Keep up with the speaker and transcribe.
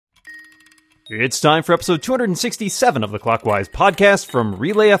It's time for episode 267 of the Clockwise podcast from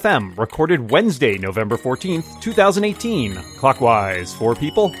Relay FM, recorded Wednesday, November 14th, 2018. Clockwise, 4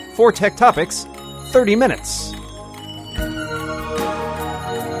 people, 4 tech topics, 30 minutes.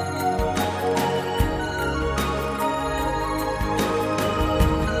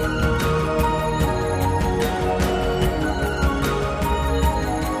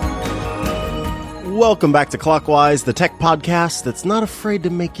 Welcome back to Clockwise, the tech podcast that's not afraid to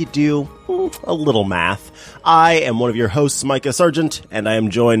make you do a little math. I am one of your hosts, Micah Sargent, and I am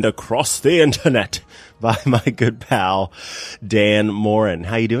joined across the internet by my good pal, Dan Morin.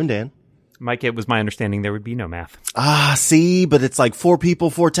 How you doing, Dan? Mike, it was my understanding there would be no math. See, but it's like 4 people,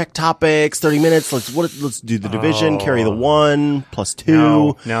 4 tech topics, 30 minutes. Let's do the division, carry the 1, plus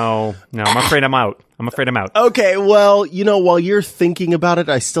 2. No, I'm afraid I'm out. Okay, well, while you're thinking about it,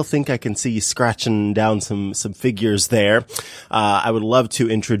 I still think I can see you scratching down some figures there. I would love to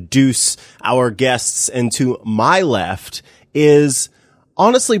introduce our guests, and to my left is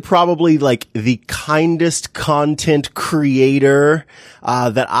honestly probably like the kindest content creator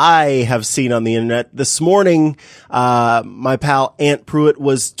that I have seen on the internet. This morning, my pal Ant Pruitt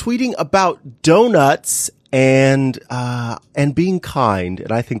was tweeting about donuts and being kind,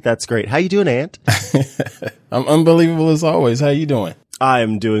 and I think that's great. How you doing, Ant? I'm unbelievable as always. How you doing? I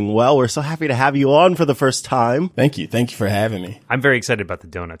am doing well. We're so happy to have you on for the first time. Thank you for having me. I'm very excited about the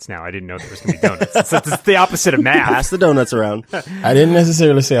donuts now. I didn't know there was going to be donuts. It's the opposite of math. Pass the donuts around. I didn't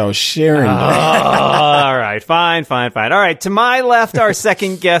necessarily say I was sharing them. All right, fine. All right, to my left, our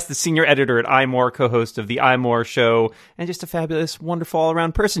second guest, the senior editor at iMore, co-host of the iMore Show, and just a fabulous, wonderful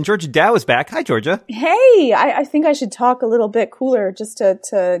all-around person. Georgia Dow is back. Hi, Georgia. Hey, I think I should talk a little bit cooler just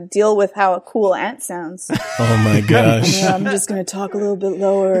to deal with how a cool ant sounds. Oh my gosh. I'm just going to talk a little bit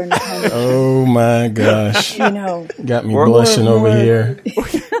lower and kind of, oh my gosh. Got me blushing over here.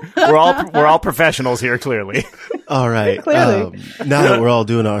 We're all professionals here, clearly. All right. Clearly. Now that we're all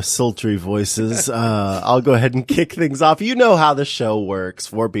doing our sultry voices, I'll go ahead and kick things off. You know how the show works.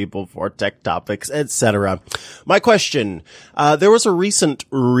 4 people, 4 tech topics, etc. My question, there was a recent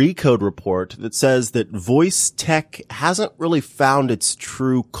Recode report that says that voice tech hasn't really found its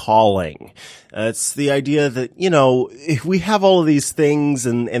true calling. It's the idea that, if we have all of these things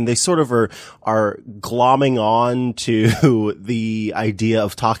and they sort of are glomming on to the idea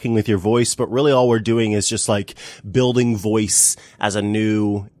of talking with your voice, but really all we're doing is just like building voice as a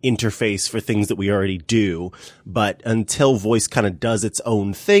new interface for things that we already do. But until voice kind of does its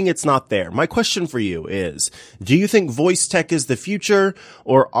own thing, it's not there. My question for you is, do you think voice tech is the future,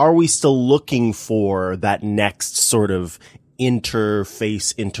 or are we still looking for that next sort of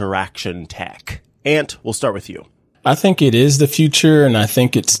interface interaction tech? Ant, we'll start with you. I think it is the future, and I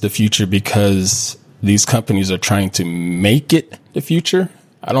think it's the future because these companies are trying to make it the future.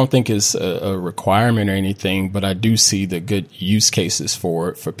 I don't think it's a requirement or anything, but I do see the good use cases for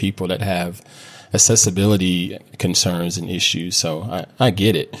it for people that have accessibility concerns and issues. So I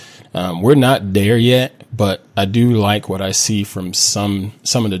get it. We're not there yet, but I do like what I see from some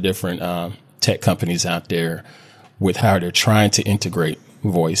of the different tech companies out there with how they're trying to integrate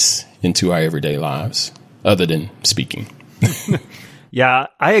voice into our everyday lives, other than speaking. Yeah,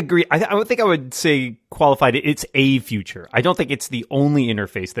 I agree. I think I would say qualified. It's a future. I don't think it's the only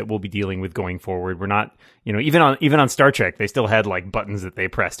interface that we'll be dealing with going forward. We're not, even on Star Trek, they still had like buttons that they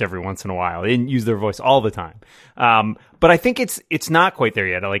pressed every once in a while. They didn't use their voice all the time. But I think it's not quite there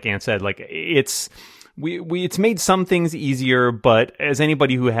yet. Like Ann said, like it's made some things easier, but as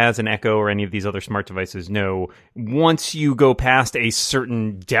anybody who has an Echo or any of these other smart devices know, once you go past a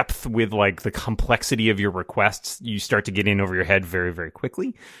certain depth with like the complexity of your requests, you start to get in over your head very, very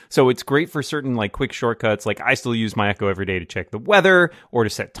quickly. So it's great for certain like quick shortcuts. Like I still use my Echo every day to check the weather or to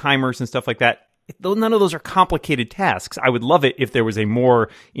set timers and stuff like that. None of those are complicated tasks. I would love it if there was a more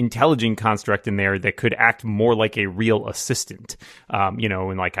intelligent construct in there that could act more like a real assistant.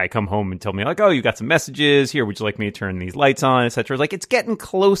 And like I come home and tell me like, oh, you got some messages here. Would you like me to turn these lights on, etc. Like it's getting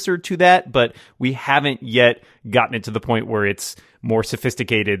closer to that, but we haven't yet gotten it to the point where it's more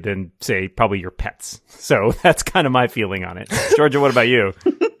sophisticated than, say, probably your pets. So that's kind of my feeling on it. Georgia, what about you?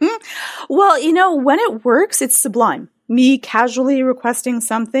 Well, when it works, it's sublime. Me casually requesting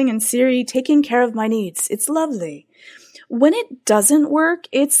something and Siri taking care of my needs. It's lovely. When it doesn't work,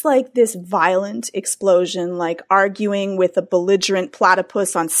 it's like this violent explosion, like arguing with a belligerent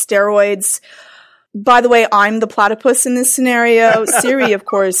platypus on steroids. By the way, I'm the platypus in this scenario. Siri, of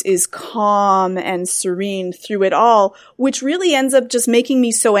course, is calm and serene through it all, which really ends up just making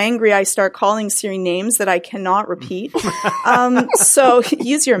me so angry I start calling Siri names that I cannot repeat. So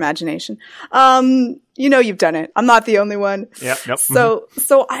use your imagination. You know you've done it. I'm not the only one. Yep. So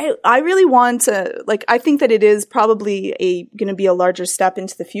I really want to, like, I think that it is probably going to be a larger step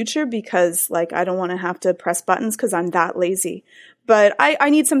into the future because, like, I don't want to have to press buttons because I'm that lazy. But I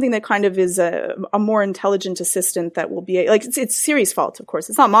need something that kind of is a more intelligent assistant that will be, like, it's Siri's fault, of course.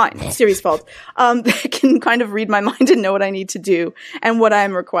 It's not mine. It's Siri's fault. That can kind of read my mind and know what I need to do and what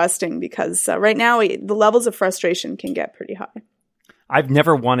I'm requesting because right now the levels of frustration can get pretty high. I've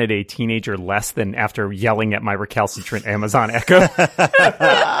never wanted a teenager less than after yelling at my recalcitrant Amazon Echo.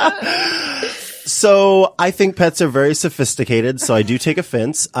 So I think pets are very sophisticated, so I do take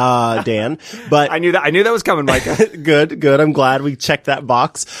offense, Dan. But I knew that was coming, Micah. Good. I'm glad we checked that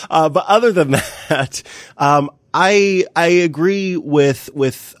box. But other than that, I agree with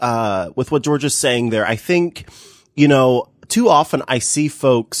what George is saying there. I think, too often I see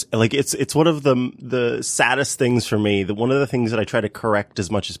folks, like, it's one of the saddest things for me, that one of the things that I try to correct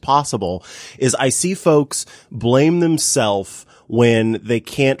as much as possible is I see folks blame themselves when they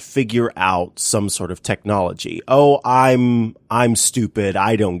can't figure out some sort of technology. Oh, I'm stupid.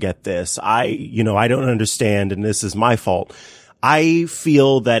 I don't get this. I don't understand, and this is my fault. I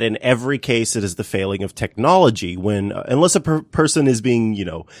feel that in every case it is the failing of technology when, unless a person is being,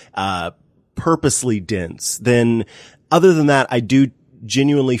 purposely dense, then other than that, I do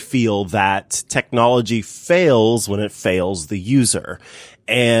genuinely feel that technology fails when it fails the user.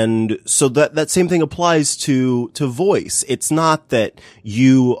 And so that same thing applies to voice. It's not that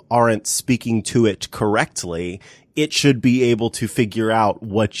you aren't speaking to it correctly. It should be able to figure out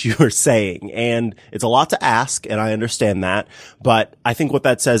what you're saying. And it's a lot to ask, and I understand that. But I think what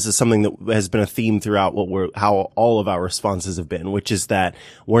that says is something that has been a theme throughout how all of our responses have been, which is that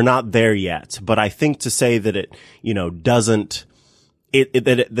we're not there yet. But I think to say that it,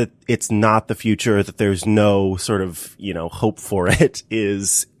 that it's not the future, that there's no sort of, hope for it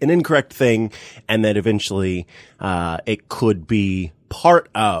is an incorrect thing. And that eventually, it could be part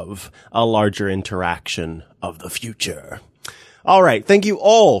of a larger interaction of the future. All right. Thank you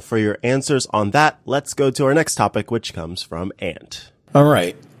all for your answers on that. Let's go to our next topic, which comes from Ant. All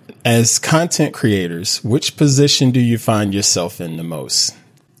right. As content creators, which position do you find yourself in the most?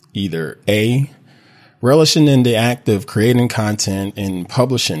 Either A, relishing in the act of creating content and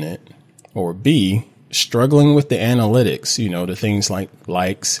publishing it, or B, struggling with the analytics, the things like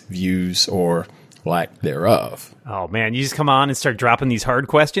likes, views, or lack thereof. Oh man, you just come on and start dropping these hard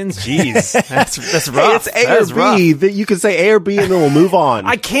questions? Jeez, that's rough. Hey, it's A or B. That you can say A or B and then we'll move on.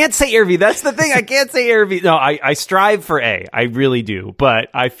 I can't say A or B. That's the thing. I can't say A or B. No, I strive for A. I really do. But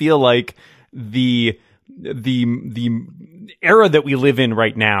I feel like the era that we live in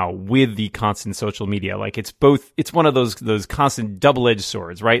right now with the constant social media, like it's one of those constant double-edged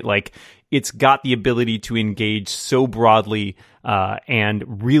swords, right? Like it's got the ability to engage so broadly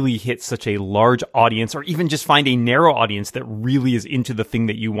and really hit such a large audience, or even just find a narrow audience that really is into the thing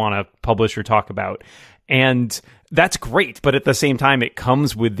that you want to publish or talk about. And that's great, but at the same time, it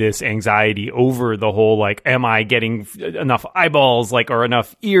comes with this anxiety over the whole, like, am I getting enough eyeballs, like, or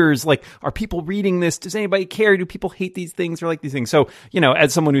enough ears? Like, are people reading this? Does anybody care? Do people hate these things or like these things? So,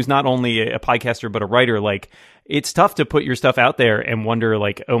 as someone who's not only a podcaster, but a writer, like, it's tough to put your stuff out there and wonder,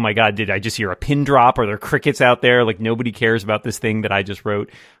 like, oh my God, did I just hear a pin drop? Are there crickets out there? Like, nobody cares about this thing that I just wrote.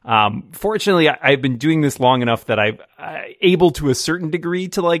 Fortunately, I've been doing this long enough that I'm able to a certain degree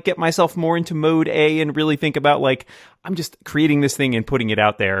to, like, get myself more into mode A and really think about, like, I'm just creating this thing and putting it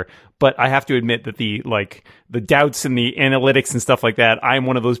out there. But I have to admit that the doubts and the analytics and stuff like that, I'm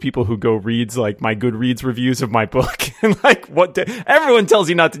one of those people who reads like my Goodreads reviews of my book and like everyone tells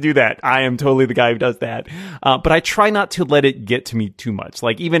you not to do that. I am totally the guy who does that. But I try not to let it get to me too much.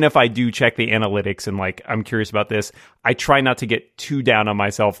 Like, even if I do check the analytics and, like, I'm curious about this, I try not to get too down on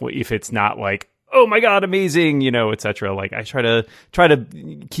myself if it's not like, oh my God, amazing, etc. Like, I try to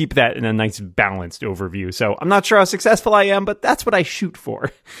keep that in a nice balanced overview. So I'm not sure how successful I am, but that's what I shoot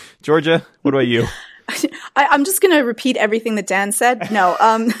for. Georgia, what about you? I'm just going to repeat everything that Dan said. No,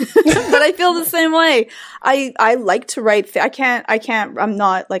 but I feel the same way. I like to write. I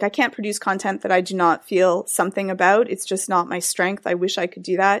can't produce content that I do not feel something about. It's just not my strength. I wish I could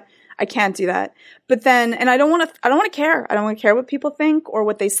do that. I can't do that. But then, and I don't want to care. I don't want to care what people think or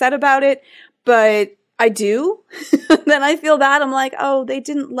what they said about it. But I do. Then I feel that I'm like, oh, they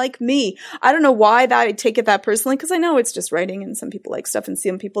didn't like me. I don't know why I take it that personally, because I know it's just writing and some people like stuff and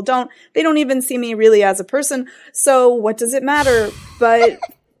some people don't. They don't even see me really as a person. So what does it matter? But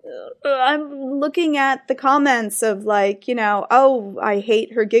I'm looking at the comments of, like, oh, I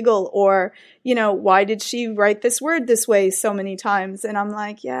hate her giggle, or, why did she write this word this way so many times? And I'm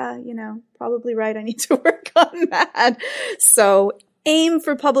like, yeah, probably right. I need to work on that. So aim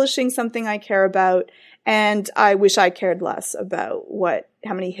for publishing something I care about, and I wish I cared less about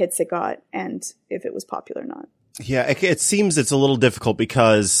how many hits it got and if it was popular or not. Yeah, it seems it's a little difficult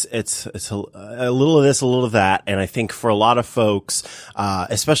because it's a little of this, a little of that. And I think for a lot of folks,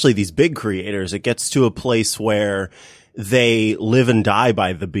 especially these big creators, it gets to a place where they live and die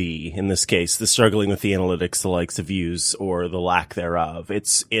by the B, in this case, the struggling with the analytics, the likes of views or the lack thereof.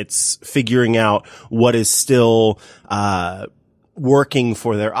 It's figuring out what is still, working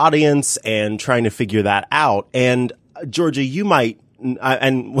for their audience and trying to figure that out. And Georgia, you might,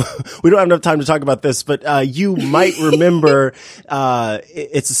 and we don't have enough time to talk about this, but you might remember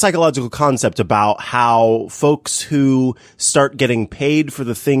it's a psychological concept about how folks who start getting paid for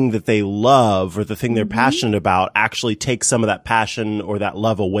the thing that they love or the thing they're passionate about actually take some of that passion or that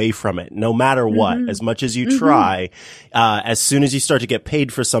love away from it, no matter what. As much as you try, as soon as you start to get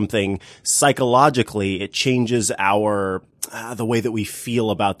paid for something, psychologically, it changes the way that we feel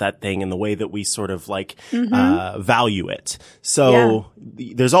about that thing and the way that we sort of value it. So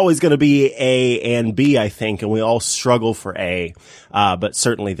there's always going to be A and B, I think, and we all struggle for A. But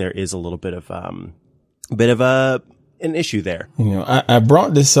certainly there is a little bit of an issue there. You know, I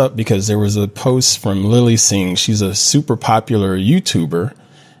brought this up because there was a post from Lily Singh. She's a super popular YouTuber,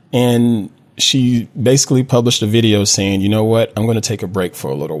 and she basically published a video saying, you know what, I'm going to take a break for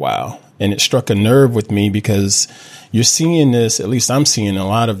a little while. And it struck a nerve with me because you're seeing this, at least I'm seeing a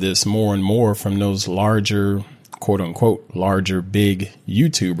lot of this more and more from those larger, quote unquote, larger, big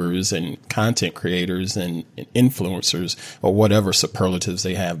YouTubers and content creators and influencers or whatever superlatives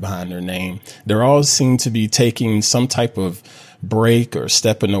they have behind their name. They're all seem to be taking some type of break or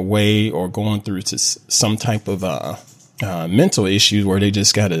stepping away or going through to some type of mental issues where they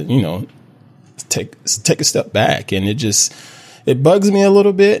just got to, you know, take a step back. And it bugs me a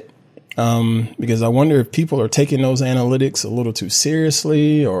little bit. Because I wonder if people are taking those analytics a little too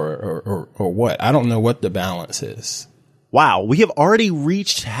seriously or what. I don't know what the balance is. Wow. We have already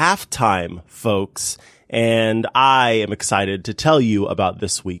reached halftime, folks. And I am excited to tell you about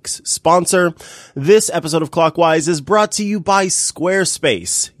this week's sponsor. This episode of Clockwise is brought to you by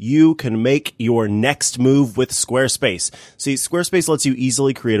Squarespace. You can make your next move with Squarespace. See, Squarespace lets you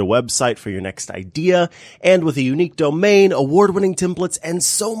easily create a website for your next idea, and with a unique domain, award-winning templates, and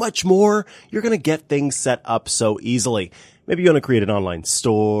so much more, you're going to get things set up so easily. Maybe you want to create an online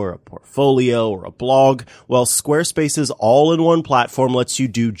store, a portfolio, or a blog. Well, Squarespace's all-in-one platform lets you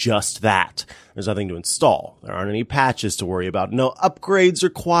do just that. There's nothing to install. There aren't any patches to worry about. No upgrades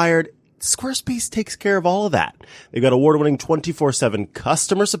required. Squarespace takes care of all of that. They've got award-winning 24/7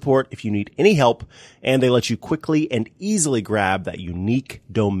 customer support if you need any help, and they let you quickly and easily grab that unique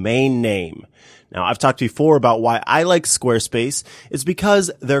domain name. Now, I've talked before about why I like Squarespace. It's because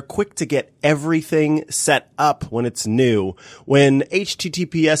they're quick to get everything set up when it's new. When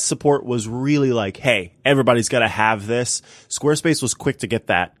HTTPS support was really like, hey, everybody's got to have this, Squarespace was quick to get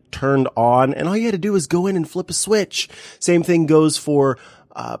that turned on, and all you had to do is go in and flip a switch. Same thing goes for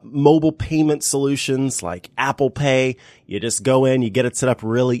mobile payment solutions like Apple Pay. You just go in, you get it set up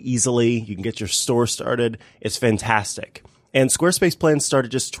really easily. You can get your store started. It's fantastic. And Squarespace plans start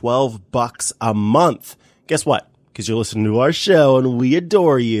at just $12 a month. Guess what? Because you're listening to our show and we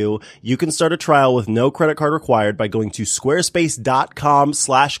adore you, you can start a trial with no credit card required by going to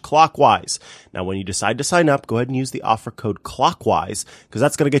squarespace.com/clockwise. Now, when you decide to sign up, go ahead and use the offer code clockwise, because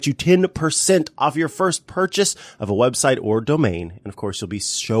that's going to get you 10% off your first purchase of a website or domain. And of course, you'll be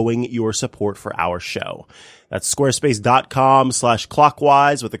showing your support for our show. That's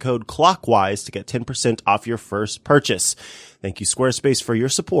squarespace.com/clockwise with the code clockwise to get 10% off your first purchase. Thank you, Squarespace, for your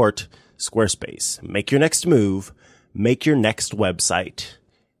support. Squarespace. Make your next move. Make your next website.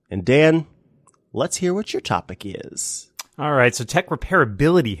 And Dan, let's hear what your topic is. All right, so tech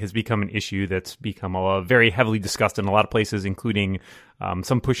repairability has become an issue that's become very heavily discussed in a lot of places, including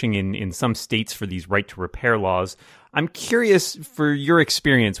some pushing in some states for these right to repair laws. I'm curious for your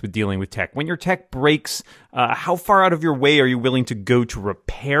experience with dealing with tech. When your tech breaks, how far out of your way are you willing to go to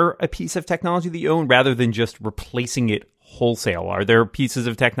repair a piece of technology that you own rather than just replacing it wholesale? Are there pieces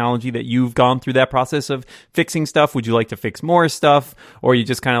of technology that you've gone through that process of fixing stuff? Would you like to fix more stuff? Or are you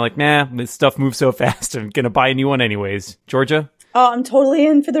just kind of like, nah, this stuff moves so fast, I'm going to buy a new one anyways? Georgia? Oh, I'm totally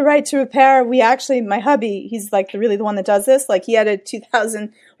in for the right to repair. We actually, my hubby, he's like really the one that does this. Like we have a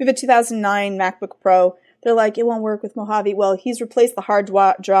 2009 MacBook Pro. They're like, it won't work with Mojave. Well, he's replaced the hard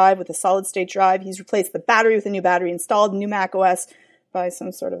drive with a solid state drive. He's replaced the battery with a new battery, installed new Mac OS by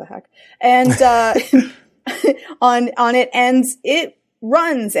some sort of a hack. And, on it, and it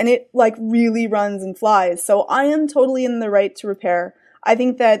runs, and it like really runs and flies. So I am totally in the right to repair. I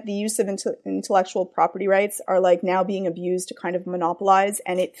think that the use of intellectual property rights are like now being abused to kind of monopolize,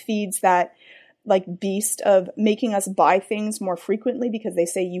 and it feeds that like beast of making us buy things more frequently because they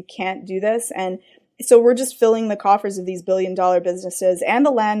say you can't do this. And so we're just filling the coffers of these billion-dollar businesses and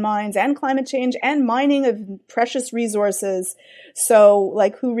the landmines and climate change and mining of precious resources. So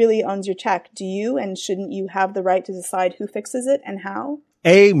like, who really owns your tech? Do you? And shouldn't you have the right to decide who fixes it and how?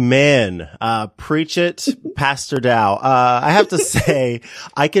 Amen. Preach it, Pastor Dow. I have to say,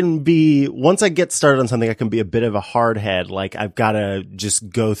 once I get started on something, I can be a bit of a hard head. Like, I've got to just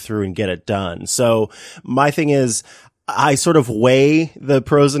go through and get it done. So my thing is, I sort of weigh the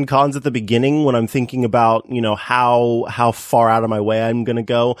pros and cons at the beginning when I'm thinking about, how far out of my way I'm going to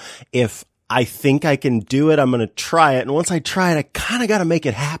go. If I think I can do it, I'm going to try it. And once I try it, I kind of got to make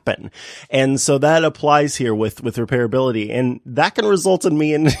it happen. And so that applies here with repairability. And that can result in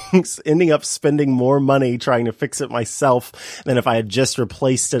me ending up spending more money trying to fix it myself than if I had just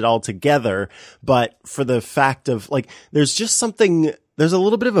replaced it altogether. But for the fact of like, there's a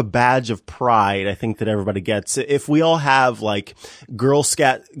little bit of a badge of pride, I think, that everybody gets. If we all have like Girl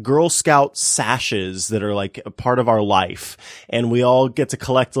Scout sashes that are like a part of our life, and we all get to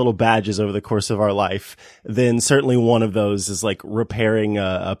collect little badges over the course of our life, then certainly one of those is like repairing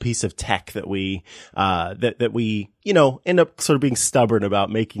a piece of tech that we end up sort of being stubborn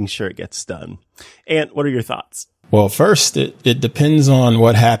about making sure it gets done. And what are your thoughts? Well, first, it depends on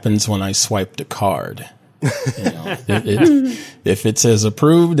what happens when I swipe the card. If it says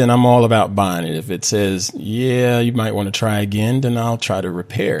approved, then I'm all about buying it. If it says, yeah, you might want to try again, then I'll try to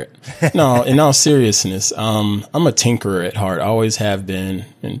repair it. No, in all seriousness, I'm a tinkerer at heart. Always have been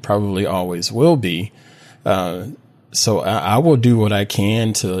and probably always will be. So I will do what I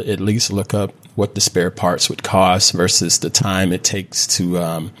can to at least look up what the spare parts would cost versus the time it takes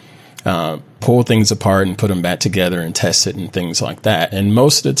to pull things apart and put them back together and test it and things like that. And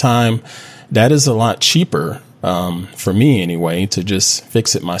most of the time, that is a lot cheaper, for me anyway, to just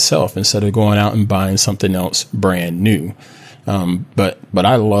fix it myself instead of going out and buying something else brand new. But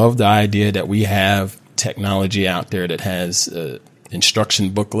I love the idea that we have technology out there that has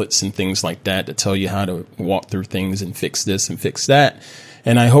instruction booklets and things like that to tell you how to walk through things and fix this and fix that.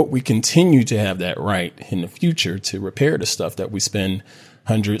 And I hope we continue to have that right in the future to repair the stuff that we spend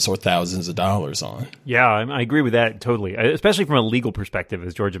hundreds or thousands of dollars on. Yeah, I agree with that totally, especially from a legal perspective,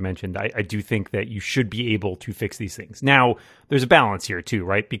 as Georgia mentioned. I do think that you should be able to fix these things. Now, there's a balance here too,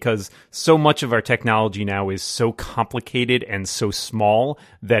 right? Because so much of our technology now is so complicated and so small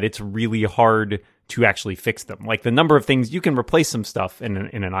that it's really hard to actually fix them. Like the number of things you can replace some stuff in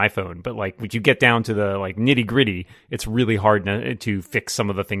an iPhone, but like when you get down to the like nitty gritty, it's really hard to fix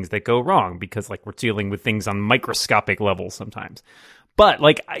some of the things that go wrong because like we're dealing with things on microscopic levels sometimes. But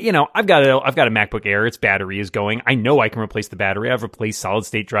like, I've got a MacBook Air. Its battery is going. I know I can replace the battery. I've replaced solid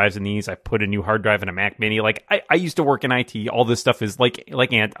state drives in these. I've put a new hard drive in a Mac Mini. Like I used to work in IT. All this stuff is like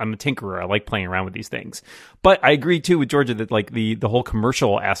Ant. I'm a tinkerer. I like playing around with these things. But I agree too with Georgia that like the whole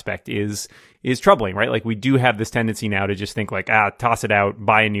commercial aspect is troubling, right? Like we do have this tendency now to just think like, toss it out,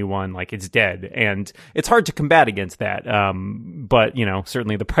 buy a new one, like it's dead. And it's hard to combat against that. But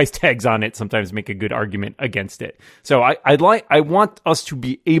certainly the price tags on it sometimes make a good argument against it. So I want us to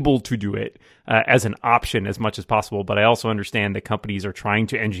be able to do it as an option as much as possible. But I also understand that companies are trying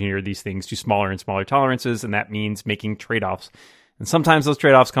to engineer these things to smaller and smaller tolerances. And that means making trade-offs. And sometimes those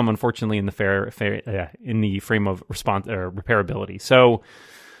trade-offs come, unfortunately, in the in the frame of response or repairability. So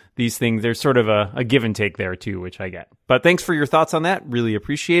these things, there's sort of a give and take there too, which I get. But thanks for your thoughts on that. Really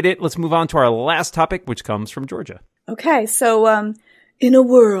appreciate it. Let's move on to our last topic, which comes from Georgia. Okay, so in a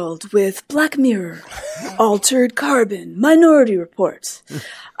world with Black Mirror, Altered Carbon, Minority Report,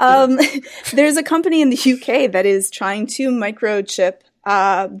 there's a company in the UK that is trying to microchip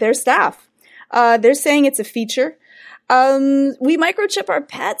their staff. They're saying it's a feature. We microchip our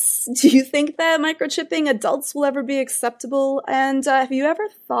pets. Do you think that microchipping adults will ever be acceptable? And have you ever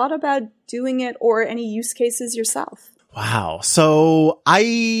thought about doing it or any use cases yourself? Wow. So,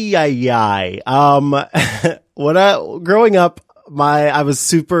 growing up, I was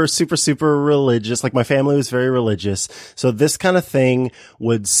super religious. Like my family was very religious. So this kind of thing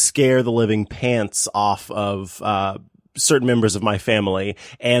would scare the living pants off of, certain members of my family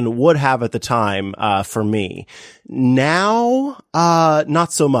and would have at the time, for me. Now,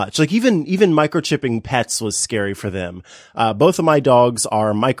 not so much. Like even microchipping pets was scary for them. Both of my dogs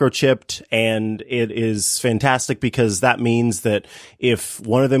are microchipped and it is fantastic because that means that if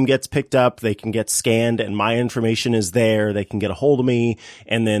one of them gets picked up, they can get scanned and my information is there. They can get a hold of me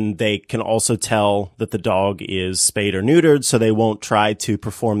and then they can also tell that the dog is spayed or neutered. So they won't try to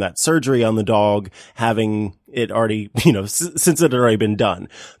perform that surgery on the dog having it already, since it had already been done.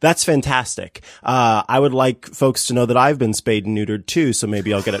 That's fantastic. I would like folks to know that I've been spayed and neutered too, so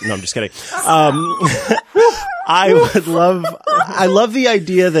maybe I'll get it. No, I'm just kidding. I love the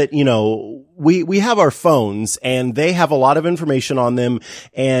idea that, we have our phones and they have a lot of information on them,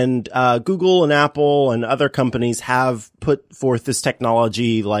 and Google and Apple and other companies have put forth this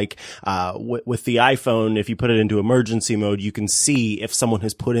technology like with the iPhone. If you put it into emergency mode, you can see if someone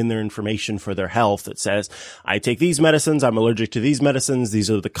has put in their information for their health. It says, I take these medicines, I'm allergic to these medicines,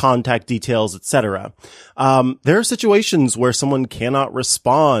 these are the contact details, etc. There are situations where someone cannot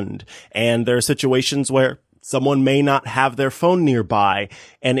respond, and there are situations where someone may not have their phone nearby.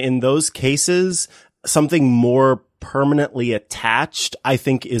 And in those cases, something more permanently attached, I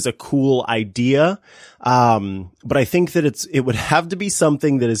think, is a cool idea. But I think that it would have to be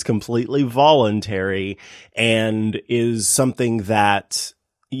something that is completely voluntary and is something that,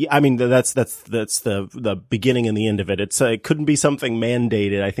 I mean, that's the beginning and the end of it. It couldn't be something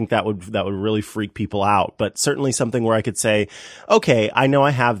mandated. I think that would really freak people out, but certainly something where I could say, okay, I know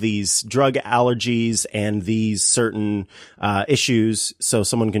I have these drug allergies and these certain, issues. So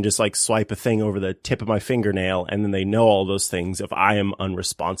someone can just like swipe a thing over the tip of my fingernail, and then they know all those things if I am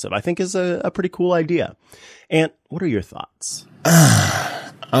unresponsive. I think is a pretty cool idea. And what are your thoughts?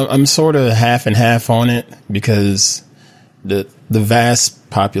 I'm sort of half and half on it, because the vast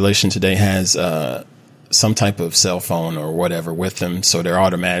population today has some type of cell phone or whatever with them, so they're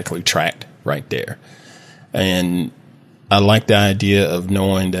automatically tracked right there. And I like the idea of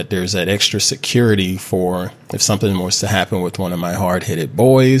knowing that there's that extra security for if something was to happen with one of my hard-headed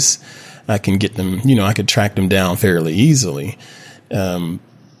boys, I can get them, I could track them down fairly easily.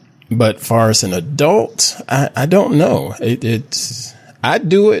 But far as an adult, I don't know. I'd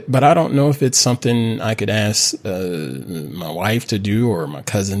do it, but I don't know if it's something I could ask my wife to do or my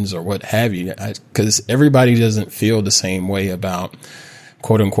cousins or what have you, because everybody doesn't feel the same way about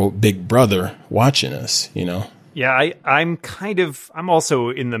quote unquote Big Brother watching us, Yeah, I'm also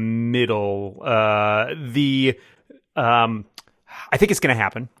in the middle. I think it's going to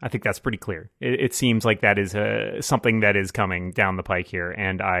happen. I think that's pretty clear. It seems like that is something that is coming down the pike here.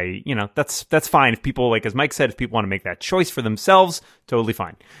 And that's fine. If people, like as Mike said, if people want to make that choice for themselves, totally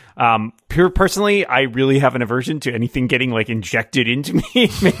fine. Personally, I really have an aversion to anything getting like injected into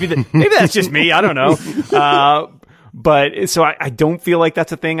me. maybe that's just me. I don't know. But so I don't feel like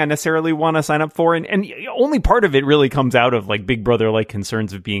that's a thing I necessarily want to sign up for. And only part of it really comes out of like Big Brother, like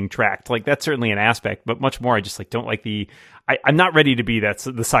concerns of being tracked. Like that's certainly an aspect, but much more, I just like don't like I'm not ready to be the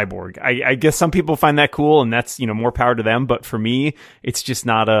cyborg. I guess some people find that cool, and that's, more power to them. But for me, it's just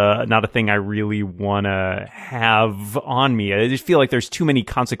not a thing I really want to have on me. I just feel like there's too many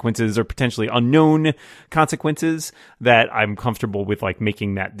consequences or potentially unknown consequences that I'm comfortable with like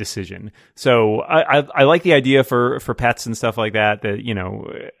making that decision. So I like the idea for pets and stuff like that,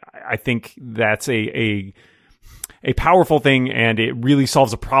 I think that's a powerful thing, and it really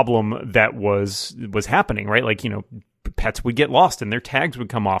solves a problem that was happening, right? Like, pets would get lost and their tags would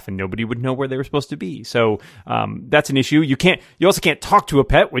come off and nobody would know where they were supposed to be. So that's an issue. You also can't talk to a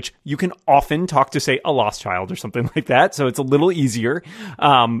pet, which you can often talk to, say, a lost child or something like that. So it's a little easier.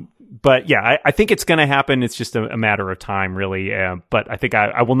 But yeah, I think it's going to happen. It's just a matter of time, really. But I think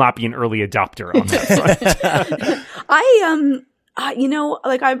I will not be an early adopter on that front.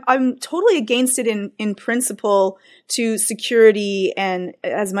 I'm totally against it in principle to security, and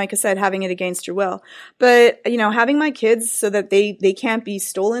as Micah said, having it against your will. But, having my kids so that they can't be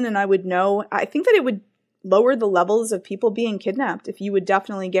stolen and I would know, I think that it would lower the levels of people being kidnapped if you would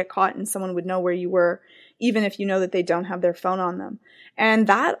definitely get caught and someone would know where you were, even if you know that they don't have their phone on them. And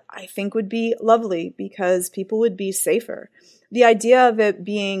that, I think, would be lovely because people would be safer. The idea of it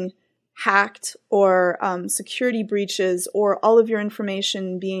being hacked or security breaches or all of your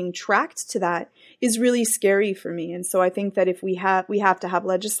information being tracked to that is really scary for me. And so I think that if we have to have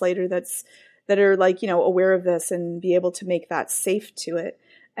legislators that are like, aware of this and be able to make that safe to it.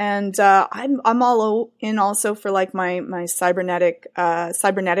 And I'm all in also for like my cybernetics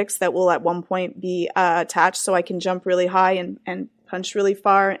that will at one point be attached so I can jump really high and punch really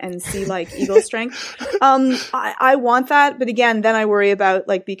far and see like eagle strength. I want that, but again, then I worry about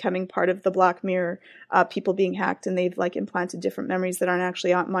like becoming part of the Black Mirror, people being hacked and they've like implanted different memories that aren't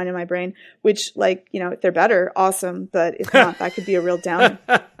actually mine in my brain, which like, if they're better, awesome. But if not, that could be a real downer.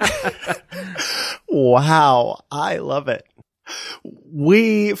 Wow. I love it.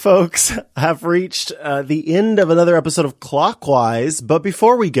 We, folks, have reached the end of another episode of Clockwise, but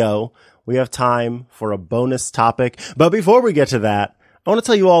before we go, we have time for a bonus topic. But before we get to that, I want to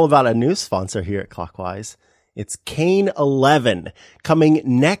tell you all about a new sponsor here at Clockwise. It's Kane 11. Coming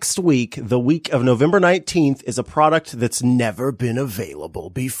next week, the week of November 19th, is a product that's never been available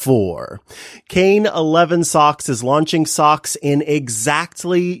before. Kane 11 Socks is launching socks in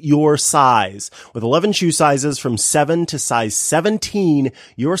exactly your size. With 11 shoe sizes from 7 to size 17,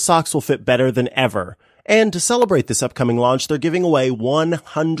 your socks will fit better than ever. And to celebrate this upcoming launch, they're giving away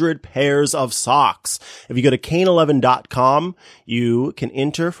 100 pairs of socks. If you go to Kane11.com, you can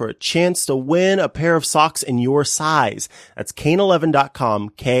enter for a chance to win a pair of socks in your size. That's Kane11.com,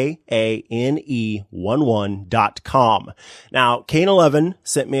 Kane11.com. Now, Kane11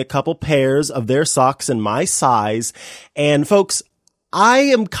 sent me a couple pairs of their socks in my size. And folks, I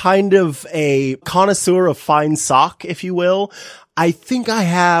am kind of a connoisseur of fine sock, if you will. I think I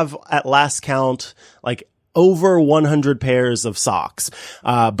have, at last count, like over 100 pairs of socks.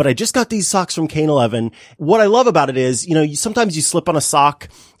 But I just got these socks from Kane 11. What I love about it is, sometimes you slip on a sock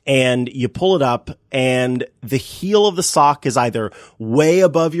and you pull it up and the heel of the sock is either way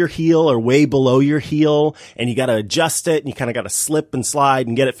above your heel or way below your heel, and you got to adjust it and you kind of got to slip and slide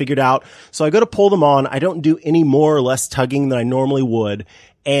and get it figured out. So I go to pull them on. I don't do any more or less tugging than I normally would.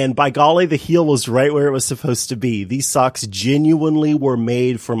 And by golly, the heel was right where it was supposed to be. These socks genuinely were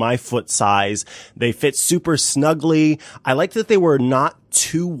made for my foot size. They fit super snugly. I like that they were not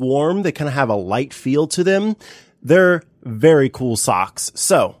too warm. They kind of have a light feel to them. They're very cool socks.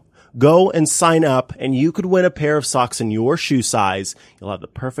 So go and sign up and you could win a pair of socks in your shoe size. You'll have the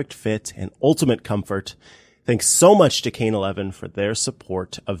perfect fit and ultimate comfort. Thanks so much to Kane 11 for their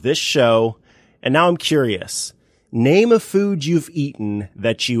support of this show. And now I'm curious. Name a food you've eaten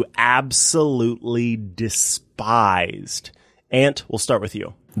that you absolutely despised. Ant, we'll start with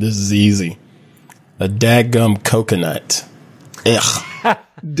you. This is easy. A dadgum coconut. Ugh.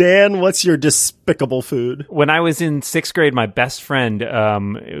 Dan, what's your despicable food? When I was in 6th grade, my best friend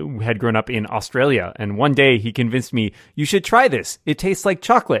had grown up in Australia, and one day he convinced me, you should try this. It tastes like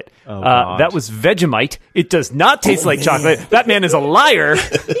chocolate. That was Vegemite. It does not taste like chocolate. That man is a liar.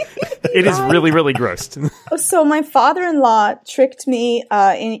 It is really, really gross. So my father-in-law tricked me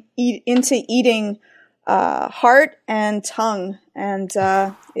into eating heart and tongue, and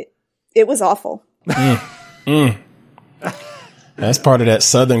it was awful. That's part of that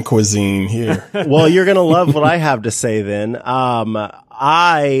Southern cuisine here. Well, you're going to love what I have to say then. My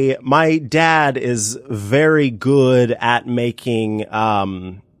dad is very good at making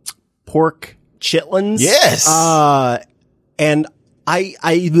pork chitlins. Yes. And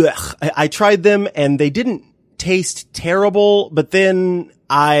I tried them and they didn't taste terrible, but then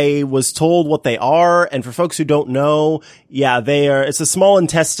I was told what they are. And for folks who don't know, it's a small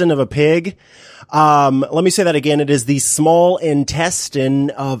intestine of a pig. Let me say that again. It is the small intestine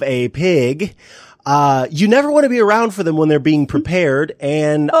of a pig. You never want to be around for them when they're being prepared,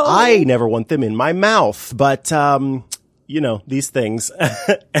 and I never want them in my mouth. But, these things.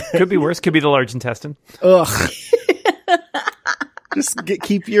 Could be worse. Could be the large intestine. Ugh. Just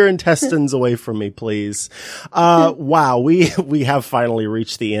keep your intestines away from me, please. Wow, we have finally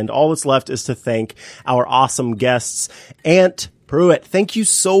reached the end. All that's left is to thank our awesome guests. Ant Pruitt, thank you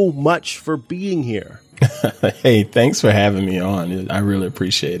so much for being here. Hey, thanks for having me on. I really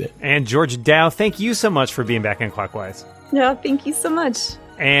appreciate it. And George Dow, thank you so much for being back in Clockwise. Yeah, thank you so much.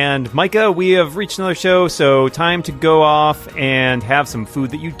 And Micah, we have reached another show, so time to go off and have some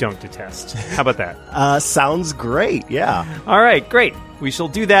food that you don't detest. How about that? Sounds great, yeah. All right, great. We shall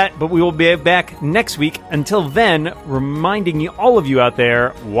do that, but we will be back next week. Until then, reminding all of you out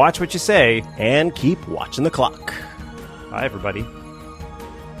there, watch what you say. And keep watching the clock. Bye, everybody.